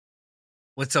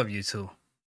What's up, YouTube?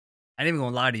 I ain't even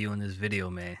gonna lie to you in this video,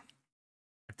 man.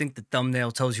 I think the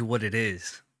thumbnail tells you what it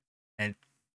is. And,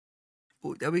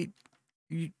 I mean,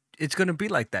 it's gonna be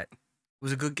like that. It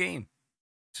was a good game.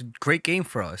 It's a great game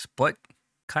for us, but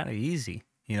kind of easy,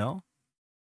 you know?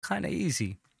 Kind of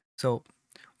easy. So,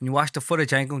 when you watch the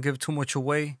footage, I ain't gonna give too much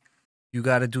away. You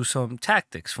gotta do some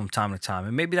tactics from time to time.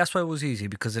 And maybe that's why it was easy,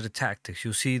 because of the tactics.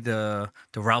 You'll see the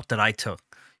route that I took.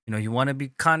 You know, you want to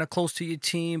be kind of close to your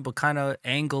team, but kind of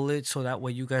angle it so that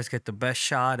way you guys get the best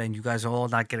shot and you guys are all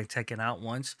not getting taken out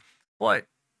once. But,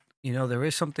 you know, there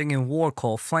is something in war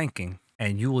called flanking,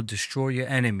 and you will destroy your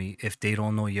enemy if they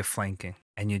don't know you're flanking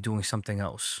and you're doing something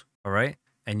else. All right?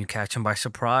 And you catch them by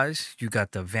surprise. You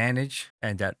got the advantage,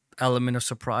 and that element of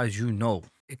surprise, you know,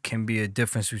 it can be a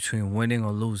difference between winning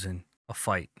or losing a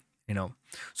fight, you know.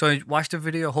 So watch the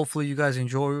video. Hopefully you guys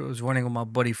enjoy it. I was running with my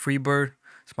buddy Freebird.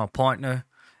 It's my partner.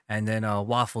 And then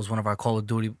Waffles, one of our Call of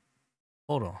Duty.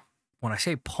 Hold on. When I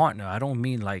say partner, I don't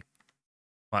mean like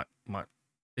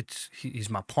he's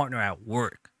my partner at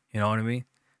work. You know what I mean?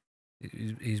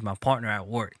 He's my partner at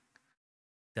work.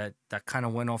 That kind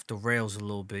of went off the rails a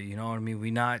little bit. You know what I mean?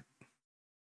 We not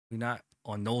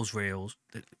on those rails.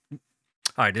 All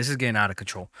right, this is getting out of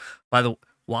control. By the way,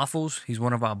 Waffles, he's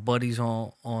one of our buddies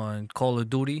on Call of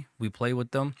Duty. We play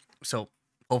with them. So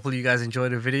hopefully you guys enjoy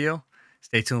the video.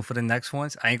 Stay tuned for the next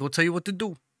ones. I ain't gonna tell you what to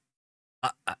do.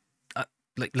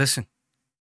 Like, listen.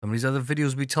 Some of these other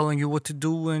videos be telling you what to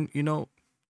do, and, you know,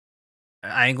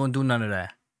 I ain't gonna do none of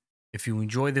that. If you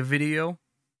enjoy the video,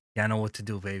 y'all know what to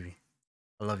do, baby.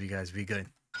 I love you guys. Be good.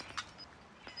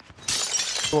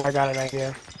 Oh, I got an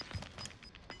idea.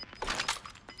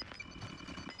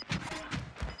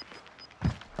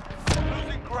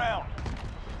 Losing ground.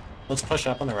 Let's push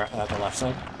up on the left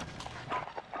side.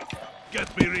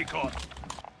 Get me recon.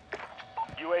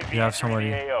 UAV You have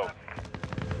somebody. AO.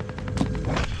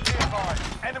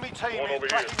 Enemy team is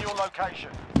tracking your location.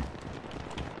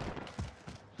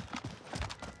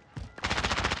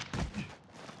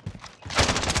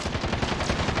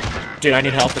 Dude, I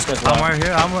need help. This guy's low. I'm right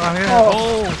here. I'm here.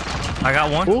 Oh, I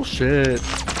got one. Bullshit.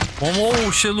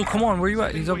 Oh shit, Luke, come on. Where you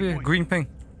at? He's up here. Green ping.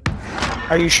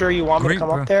 Are you sure you want me to come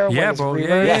up there? Yeah, when bro. it's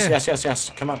Yeah, Rebirth? Yes.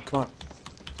 Come on.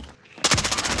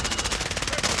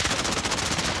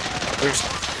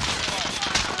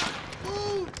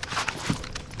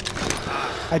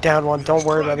 I downed one. Don't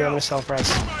worry about it. I'm gonna self-res.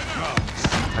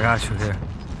 I got you here.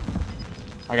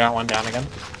 I got one down again.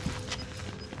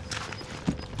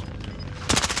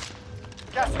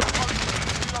 Gas is close.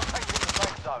 Relocating the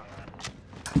safe zone.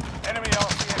 Enemy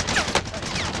RCS.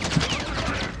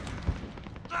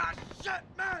 Ah, shit,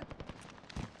 man!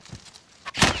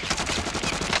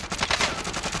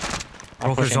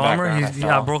 Broke his armor.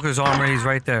 I broke his armor. He's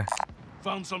right there.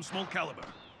 Found some small caliber.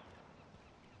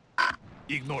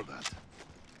 Ignore that.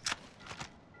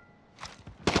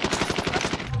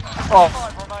 Oh,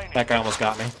 That guy almost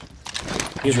got me.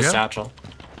 He's a satchel.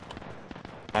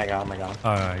 I got him.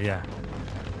 Alright, yeah.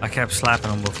 I kept slapping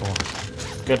him before.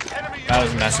 Good. That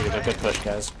was messy, but good push,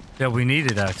 guys. Yeah, we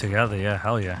needed that together. Yeah,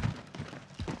 hell yeah.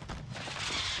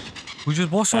 We just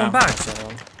bought someone back.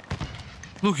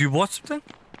 Luke, you bought something?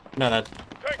 No, that.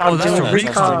 Oh, that's a doing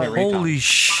recon. recon. Holy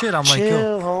shit! I'm like, yo.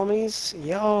 chill, homies.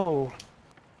 Yo.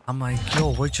 I'm like,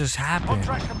 yo, what just happened?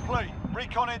 Contract complete.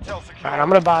 Recon intel secure. Alright, I'm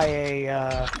gonna buy a.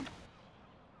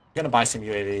 I'm gonna buy some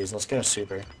UAVs. Let's get a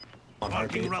super. On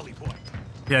Marking heartbeat. rally point.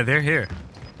 Yeah, they're here.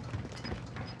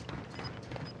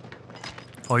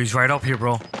 Oh, he's right up here,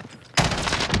 bro.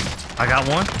 I got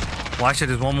one. Watch it.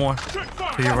 There's one more.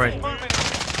 To your right.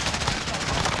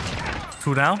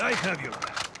 Two down. I have you.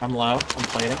 I'm low. I'm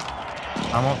plating.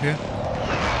 I'm up here.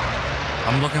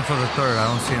 I'm looking for the third. I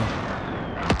don't see him.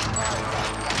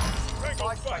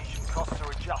 Buy station costs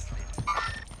are adjusted.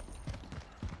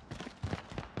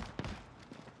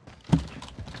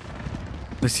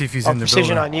 Let's see if he's in the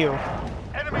precision building. on you.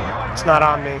 Enemy UAV. It's not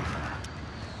on me.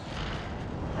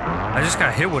 I just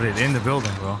got hit with it in the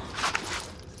building, bro.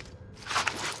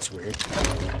 It's weird.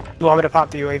 You want me to pop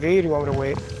the UAV? Or do you want me to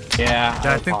wait? Yeah.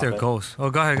 I I'll think pop they're it. ghosts.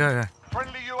 Oh, go ahead.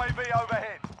 Friendly UAV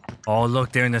overhead. Oh,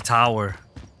 look, they're in the tower.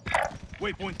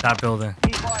 Waypoint. That building.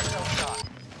 Fire cell start.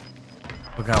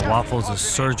 We got Waffles is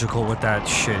surgical with that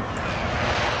shit.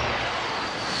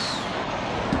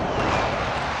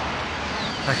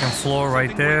 Second floor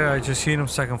right there. I just seen him.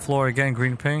 Second floor again.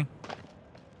 Green ping.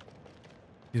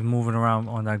 He's moving around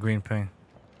on that green ping.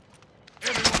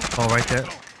 Oh, right there.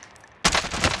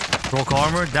 Broke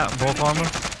armor. That broke armor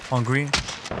on green.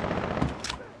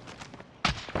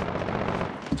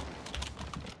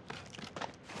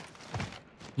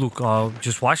 Luke,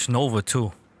 just watch Nova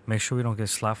too. Make sure we don't get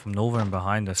slapped from Nova and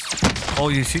behind us. Oh,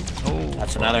 you see? Oh,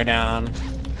 That's another down.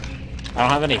 I don't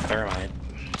have any thermite.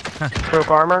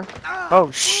 Broke armor. Oh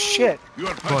shit.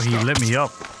 bro, he lit me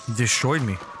up. He destroyed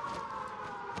me.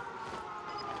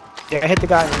 Yeah, I hit the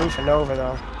guy in the roof of Nova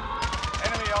though.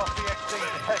 Enemy RCXD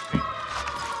detected.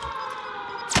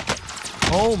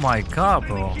 Oh my god,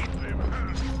 bro.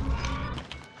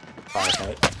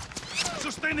 Firefight.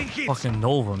 Sustaining hits. Fucking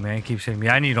Nova, man, keeps hitting me.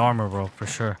 I need armor, bro, for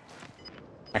sure.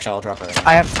 Actually, I'll drop it.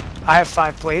 I have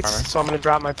 5 plates, Armor. so I'm gonna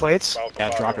drop my plates.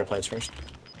 Yeah, drop your plates first.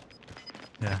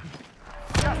 Yeah.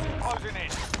 Gas is closing in.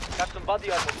 Captain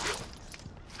Buddy over here.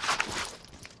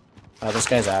 Oh, this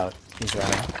guy's out. He's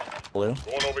running. Blue.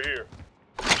 Going over here.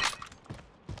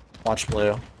 Watch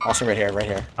blue. Also right here, right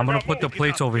here. I'm gonna put the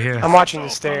plates over here. I'm watching the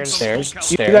stairs. Stairs. You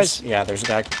Stairs. guys- Yeah, there's a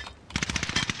guy.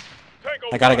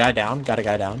 I got a guy down. Got a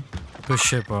guy down. Good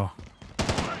shit, bro.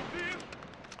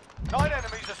 9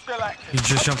 enemies are still active. He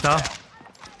just jumped out.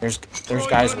 There's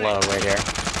guys low right here.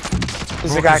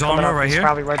 There's a Broke guy his coming armor up. right He's here.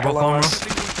 probably right Broke below armor. us.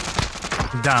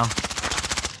 Down.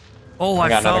 Oh, I I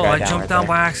got another fell. guy I down jumped right down there.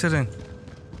 by accident.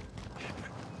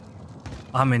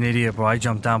 I'm an idiot, bro. I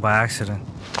jumped down by accident.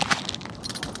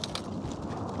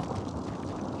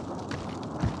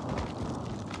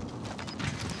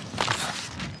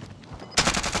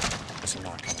 This is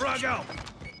not coming. Frag out.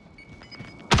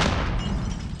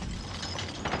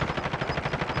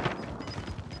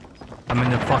 I'm in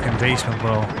the fucking basement,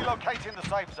 bro. Relocating the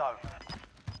safe zone.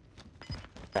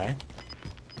 Okay.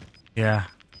 Yeah.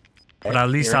 But Okay, at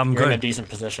least I'm you're in a good. decent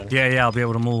position. Yeah, I'll be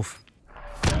able to move.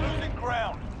 Losing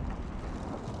ground.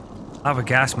 I have a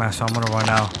gas mask, so I'm gonna run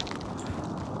out.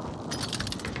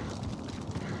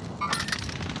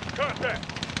 Contact.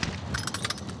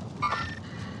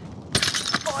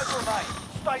 5 remain.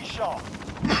 Stay sharp.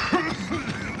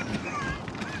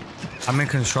 I'm in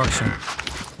construction.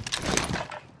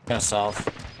 Gonna solve.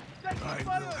 I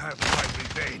will have my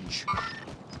revenge.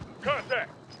 Contact.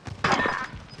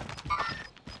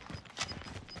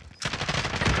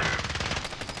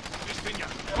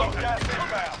 Got gas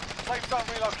inbound. Safe zone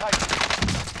relocated.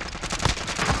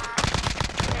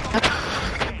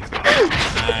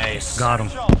 Nice. Got him.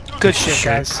 Good shit, Shit.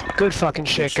 guys. Good fucking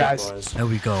shit, guys. boys. There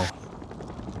we go.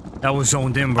 That was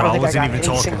zoned in, I bro. don't I think I wasn't got even any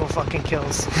talking. single fucking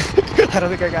kills. I don't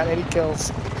think I got any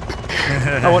kills.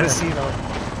 I want to see them.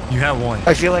 You had one.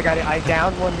 I feel like I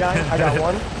downed one guy. I got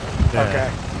one. Yeah. Okay.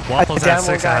 Waffles I had downed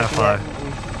one 6, I guy had at the 5. end,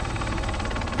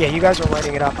 and- Yeah, you guys were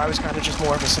lighting it up. I was kind of just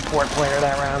more of a support player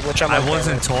that round, which I'm I okay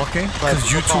wasn't with. talking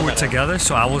because you two were together,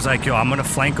 so I was like, yo, I'm gonna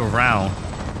flank around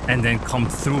and then come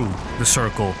through the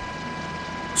circle.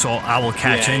 So I will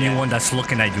catch Yeah, anyone that's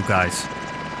looking at you guys.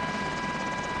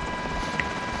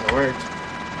 It worked.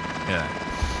 Yeah.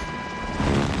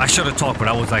 I should have talked, but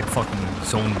I was like fucking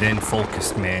zoned in,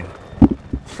 focused, man.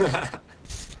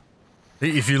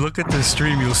 If you look at the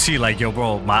stream, you'll see like, yo,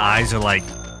 bro, my eyes are like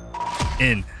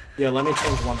in. Yeah, let me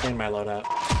change one thing in my loadout.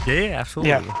 Yeah, absolutely.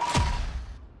 Yeah.